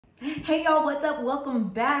Hey y'all, what's up? Welcome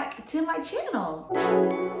back to my channel.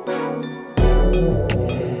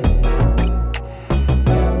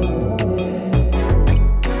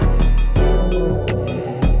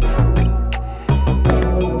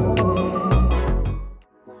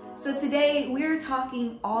 So today we're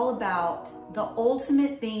talking all about the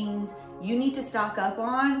ultimate things you need to stock up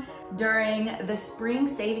on during the spring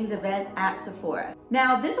savings event at Sephora.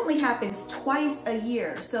 Now, this only happens twice a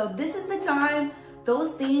year, so this is the time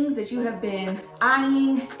those things that you have been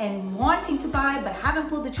eyeing and wanting to buy but haven't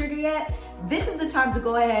pulled the trigger yet, this is the time to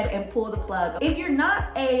go ahead and pull the plug. If you're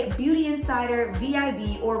not a Beauty Insider,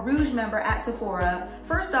 VIB, or Rouge member at Sephora,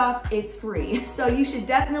 first off, it's free. So you should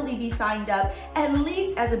definitely be signed up at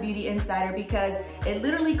least as a Beauty Insider because it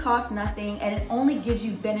literally costs nothing and it only gives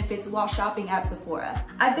you benefits while shopping at Sephora.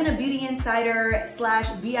 I've been a Beauty Insider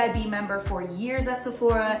 / VIB member for years at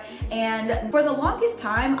Sephora, and for the longest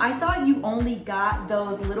time, I thought you only got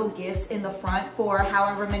those little gifts in the front for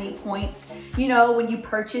however many points. You know, when you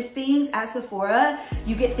purchase things at Sephora,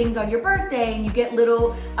 you get things on your birthday and you get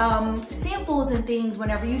little samples and things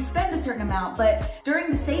whenever you spend a certain amount. But during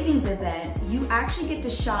the savings event, you actually get to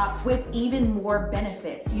shop with even more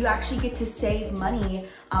benefits. You actually get to save money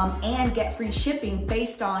and get free shipping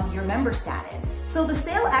based on your member status. So the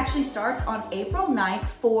sale actually starts on April 9th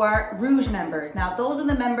for Rouge members. Now, those are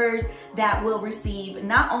the members that will receive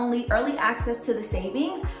not only early access to the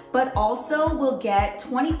savings, but also will get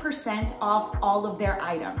 20% off all of their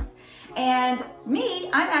items. And me,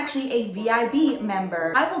 I'm actually a VIB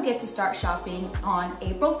member. I will get to start shopping on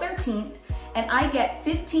April 13th, and I get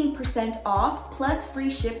 15% off plus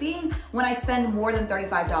free shipping when I spend more than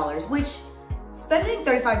 $35, which spending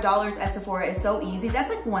 $35 at Sephora is so easy. That's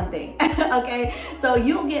like one thing, okay? So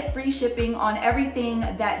you'll get free shipping on everything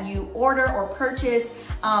that you order or purchase,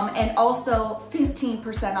 and also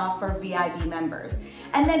 15% off for VIB members.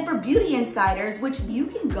 And then for Beauty Insiders, which you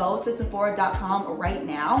can go to Sephora.com right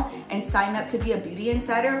now and sign up to be a Beauty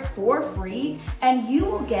Insider for free, and you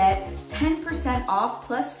will get 10% off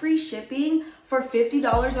plus free shipping for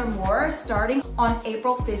 $50 or more starting on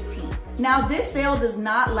April 15th. Now, this sale does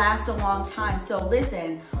not last a long time, so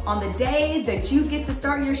listen, on the day that you get to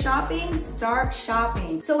start your shopping, start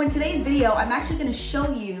shopping. So in today's video, I'm actually gonna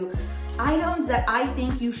show you items that I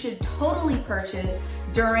think you should totally purchase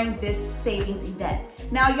during this savings event.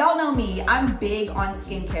 Now, y'all know me, I'm big on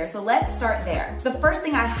skincare, so let's start there. The first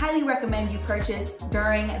thing I highly recommend you purchase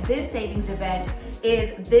during this savings event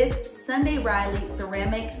is this Sunday Riley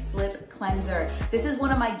Ceramic Slip Cleanser. This is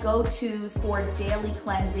one of my go-tos for daily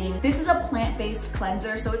cleansing. This is a plant-based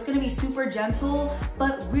cleanser, so it's gonna be super gentle,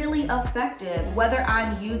 but really effective. Whether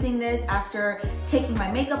I'm using this after taking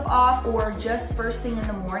my makeup off or just first thing in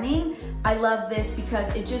the morning, I love this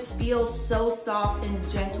because it just feels so soft and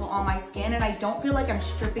gentle on my skin, and I don't feel like I'm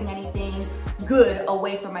stripping anything good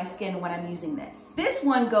away from my skin when I'm using this. This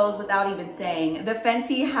one goes without even saying, the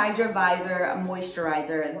FENTY Hydra Vizor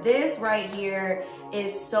Moisturizer. This right here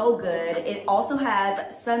is so good. It also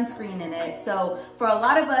has sunscreen in it. So for a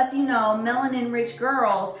lot of us, you know, melanin rich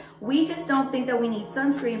girls, we just don't think that we need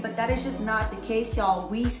sunscreen, but that is just not the case, y'all.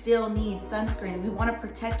 We still need sunscreen. We wanna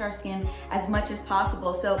protect our skin as much as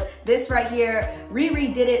possible. So this right here,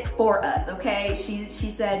 Riri did it for us, okay? She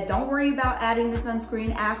said, don't worry about adding the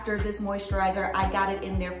sunscreen after this moisturizer. I got it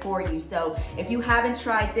in there for you. So if you haven't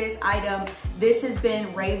tried this item, this has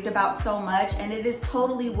been raved about so much, and it is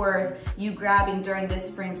totally worth you grabbing during this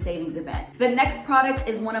spring savings event. The next product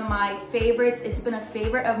is one of my favorites. It's been a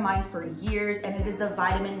favorite of mine for years, and it is the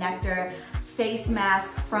Vitamin Nectar face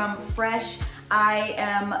mask from Fresh. I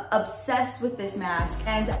am obsessed with this mask,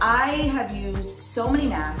 and I have used so many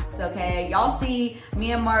masks, okay? Y'all see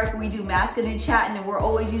me and Mark, we do masking and chatting, and we're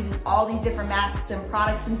always using all these different masks and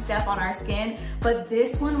products and stuff on our skin, but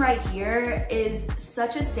this one right here is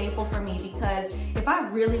such a staple for me because if I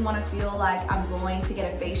really wanna feel like I'm going to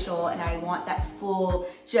get a facial and I want that full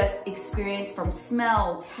just experience from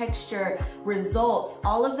smell, texture, results,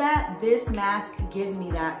 all of that, this mask gives me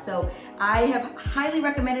that. So I have highly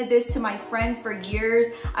recommended this to my friends for years.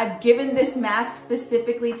 I've given this mask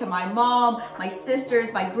specifically to my mom, my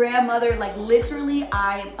sisters, my grandmother. Like literally,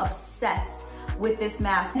 I'm obsessed with this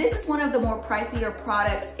mask. This is one of the more pricier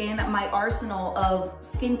products in my arsenal of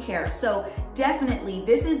skincare. So definitely,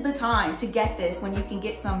 this is the time to get this when you can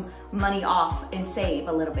get some money off and save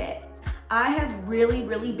a little bit. I have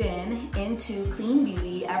really been into clean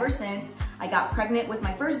beauty ever since I got pregnant with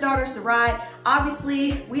my first daughter, Sarai.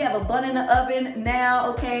 Obviously, we have a bun in the oven now,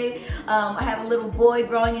 okay? I have a little boy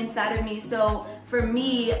growing inside of me, so for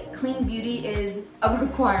me, clean beauty is a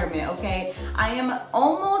requirement, okay? I am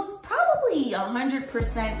almost probably fully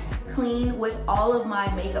 100% clean with all of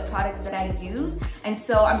my makeup products that I use. And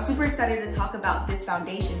so I'm super excited to talk about this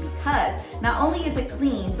foundation because not only is it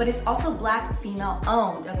clean, but it's also Black female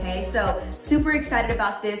owned, okay? So super excited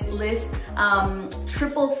about this List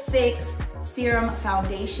Triple Fix Serum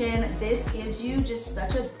Foundation. This gives you just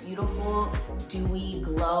such a beautiful dewy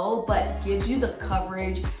glow, but gives you the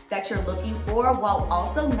coverage that you're looking for while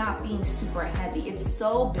also not being super heavy. It's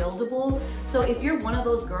so buildable. So if you're one of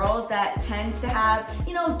those girls that tends to have,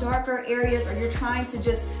 you know, darker areas, or you're trying to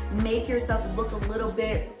just make yourself look a little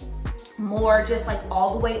bit more just like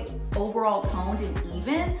all the way overall toned and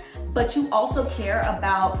even, but you also care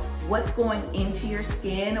about what's going into your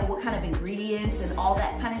skin, what kind of ingredients and all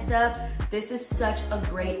that kind of stuff, this is such a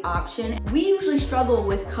great option. We usually struggle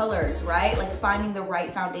with colors, right? Like finding the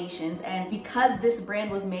right foundations. And because this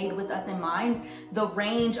brand was made with us in mind, the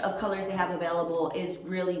range of colors they have available is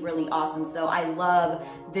really, really awesome. So I love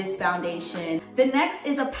this foundation. The next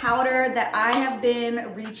is a powder that I have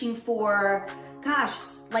been reaching for, gosh,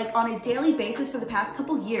 like on a daily basis for the past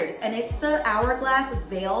couple years, and it's the Hourglass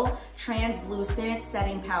Veil Translucent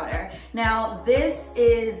Setting Powder. Now this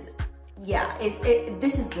is, yeah,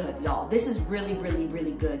 this is good, y'all. This is really, really,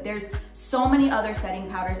 really good. There's so many other setting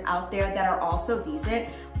powders out there that are also decent,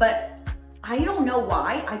 but I don't know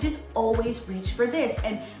why, I just always reach for this.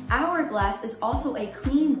 And Hourglass is also a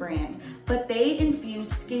clean brand, but they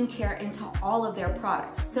infuse skincare into all of their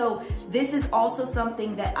products. So this is also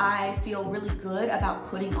something that I feel really good about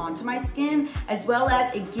putting onto my skin, as well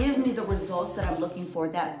as it gives me the results that I'm looking for,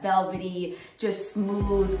 that velvety, just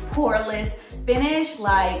smooth, poreless finish.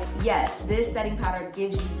 Like, yes, this setting powder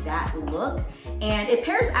gives you that look. And it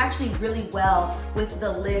pairs actually really well with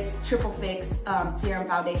the List Triple Fix Serum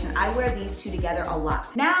Foundation. I wear these two together a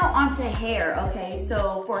lot. Now onto hair, okay?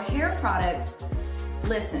 So for hair products,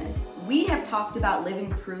 listen, we have talked about Living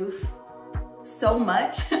Proof so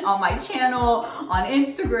much on my channel, on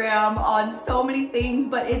Instagram, on so many things,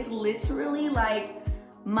 but it's literally like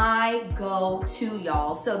my go-to,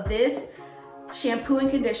 y'all. So this shampoo and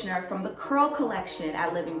conditioner from the Curl collection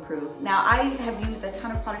at Living Proof. Now I have used a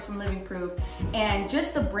ton of products from Living Proof, and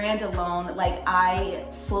just the brand alone, like I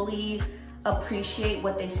fully appreciate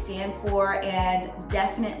what they stand for, and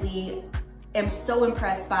definitely am so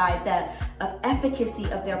impressed by the efficacy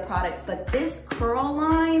of their products. But this curl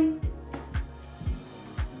line,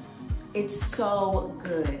 it's so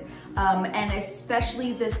good. And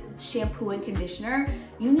especially this shampoo and conditioner,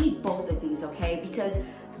 you need both of these, okay? Because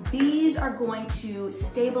these are going to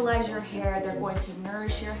stabilize your hair, they're going to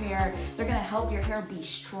nourish your hair, they're gonna help your hair be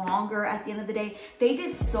stronger at the end of the day. They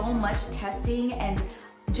did so much testing and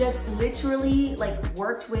just literally like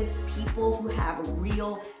worked with people who have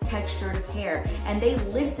real textured hair, and they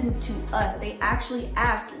listened to us. They actually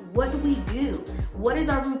asked, what do we do? What is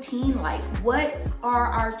our routine like? What are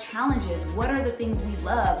our challenges? What are the things we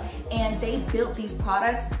love? And they built these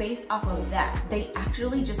products based off of that. They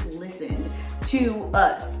actually just listened to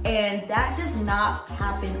us, and that does not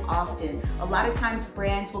happen often. A lot of times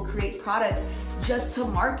brands will create products just to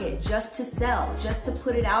market, just to sell, just to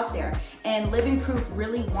put it out there. And Living Proof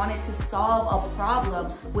really wanted to solve a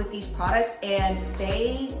problem with these products, and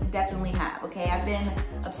they definitely have, okay? I've been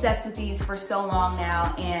obsessed with these for so long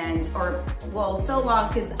now, so long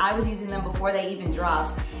because I was using them before they even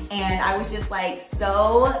dropped, and I was just like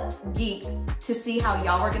so geeked to see how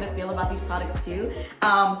y'all were gonna feel about these products too.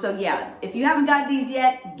 So yeah, if you haven't got these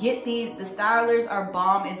yet, get these. The stylers are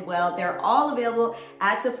bomb as well. They're all available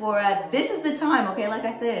at Sephora. This is the time, okay? Like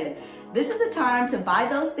I said, this is the time to buy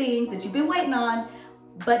those things that you've been waiting on,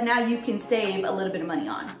 but now you can save a little bit of money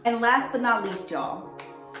on. And last but not least, y'all,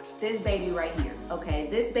 this baby right here, okay?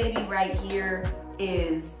 This baby right here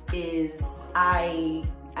is I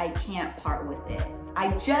can't part with it.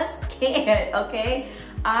 I just can't, okay?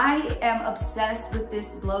 I am obsessed with this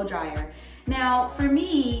blow dryer. Now, for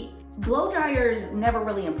me, blow dryers never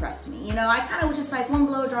really impressed me. You know, I kind of was just like, one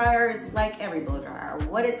blow dryer is like every blow dryer.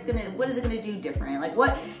 What is it gonna do different? Like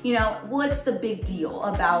what, you know, what's the big deal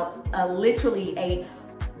about literally a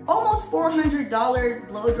almost $400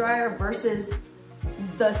 blow dryer versus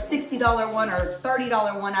the $60 one or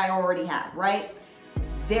 $30 one I already have, right?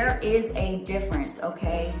 There is a difference,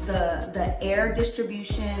 okay? The air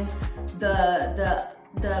distribution, the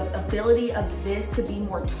ability of this to be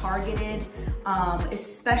more targeted,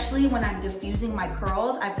 especially when I'm diffusing my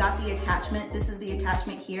curls. I've got the attachment, this is the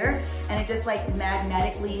attachment here, and it just like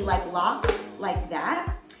magnetically like locks like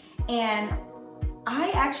that. And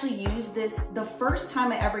I actually used this, the first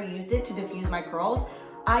time I ever used it to diffuse my curls,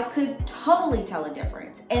 I could totally tell a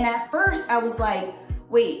difference. And at first I was like,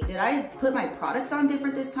 wait, did I put my products on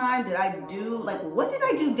different this time? Did I do, like, what did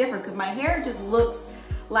I do different? Because my hair just looks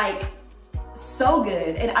like so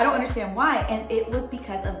good and I don't understand why. And it was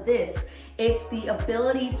because of this. It's the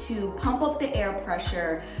ability to pump up the air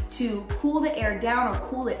pressure, to cool the air down or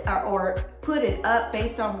cool it or put it up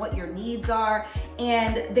based on what your needs are.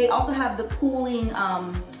 And they also have the cooling,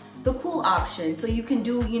 the cool option. So you can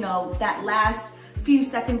do, you know, that last few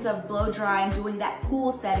seconds of blow dry and doing that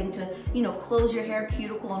cool setting to, you know, close your hair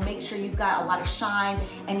cuticle and make sure you've got a lot of shine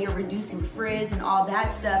and you're reducing frizz and all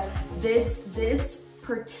that stuff. This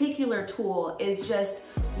particular tool is just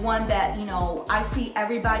one that, you know, I see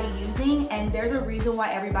everybody using, and there's a reason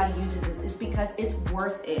why everybody uses this. It's because it's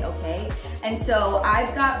worth it, okay? And so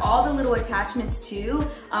I've got all the little attachments too.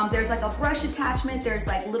 There's like a brush attachment, there's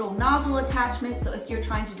like little nozzle attachments, so if you're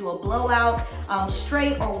trying to do a blowout,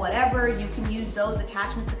 straight or whatever, you can use those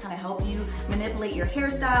attachments to kind of help you manipulate your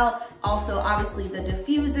hairstyle. Also, obviously the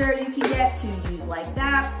diffuser you can get to use like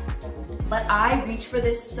that. But I reach for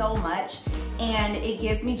this so much and it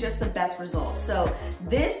gives me just the best results. So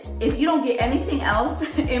this, if you don't get anything else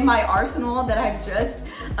in my arsenal that I've just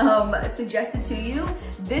suggested to you,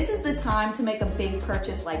 this is the time to make a big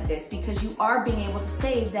purchase like this, because you are being able to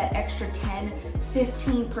save that extra 10,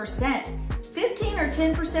 15%. 15 or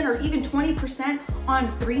 10% or even 20% on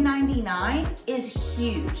 $3.99 is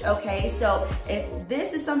huge, okay? So if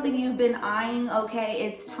this is something you've been eyeing, okay,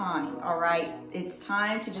 it's time, all right? It's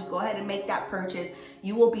time to just go ahead and make that purchase.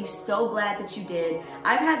 You will be so glad that you did.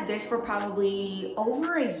 I've had this for probably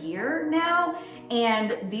over a year now,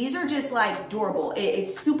 and these are just like durable.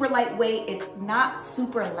 It's super lightweight. It's not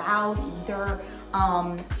super loud either.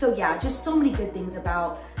 So yeah, just so many good things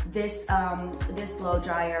about this this blow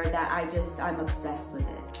dryer that I'm obsessed with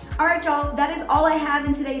it. All right, y'all, that is all I have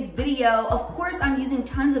in today's video. Of course, I'm using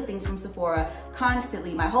tons of things from Sephora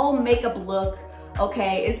constantly. My whole makeup look,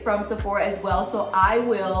 okay, is from Sephora as well. So I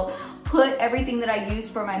will put everything that I use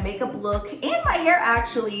for my makeup look and my hair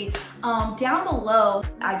actually down below.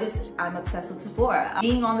 I'm obsessed with Sephora.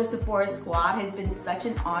 Being on the Sephora squad has been such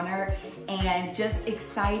an honor and just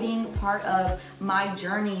exciting part of my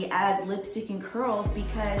journey as Lipstick and Curls,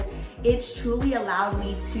 because it's truly allowed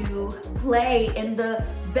me to play in the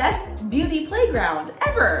best beauty playground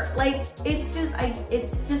ever. Like, it's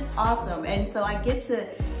just awesome. And so I get to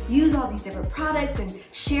use all these different products and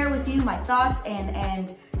share with you my thoughts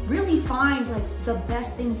and really find like the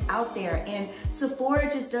best things out there. And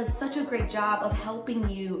Sephora just does such a great job of helping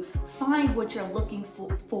you find what you're looking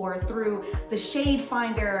for through the shade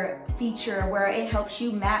finder feature, where it helps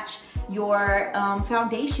you match your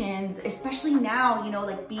foundations, especially now, you know,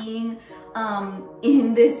 like being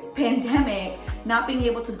in this pandemic, not being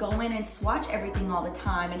able to go in and swatch everything all the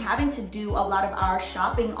time and having to do a lot of our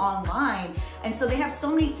shopping online. And so they have so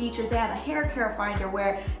many features. They have a hair care finder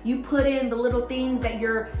where you put in the little things that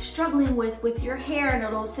you're struggling with your hair, and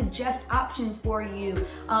it'll suggest options for you.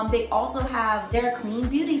 They also have their clean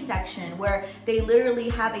beauty section where they literally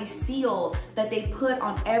have a seal that they put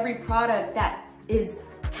on every product that is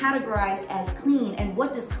categorized as clean, and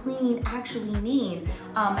what does clean actually mean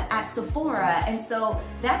at Sephora. And so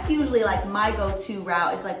that's usually like my go-to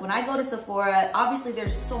route. It's like when I go to Sephora, obviously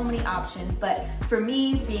there's so many options, but for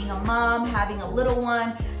me, being a mom, having a little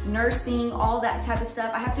one, nursing, all that type of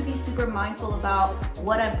stuff, I have to be super mindful about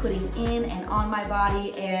what I'm putting in and on my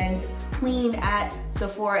body, and clean at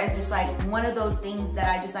Sephora is just like one of those things that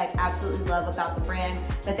I just like absolutely love about the brand,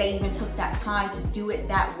 that they even took that time to do it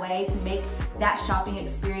that way, to make that shopping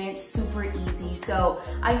experience super easy. So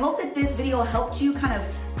I hope that this video helped you kind of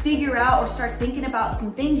figure out or start thinking about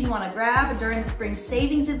some things you want to grab during the spring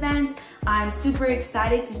savings events. I'm super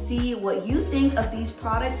excited to see what you think of these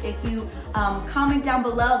products. If you comment down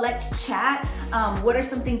below, let's chat. What are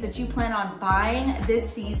some things that you plan on buying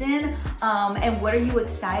this season? And what are you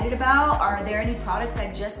excited about? Are there any products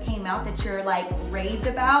that just came out that you're like raved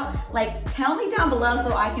about? Like, tell me down below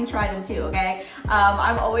so I can try them too, okay?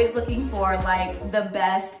 I'm always looking for like the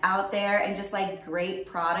best out there and just like great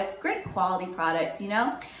products, great quality products, you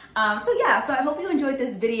know? So yeah, so I hope you enjoyed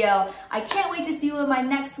this video. I can't wait to see you in my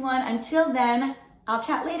next one. Until then, I'll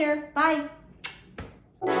chat later. Bye.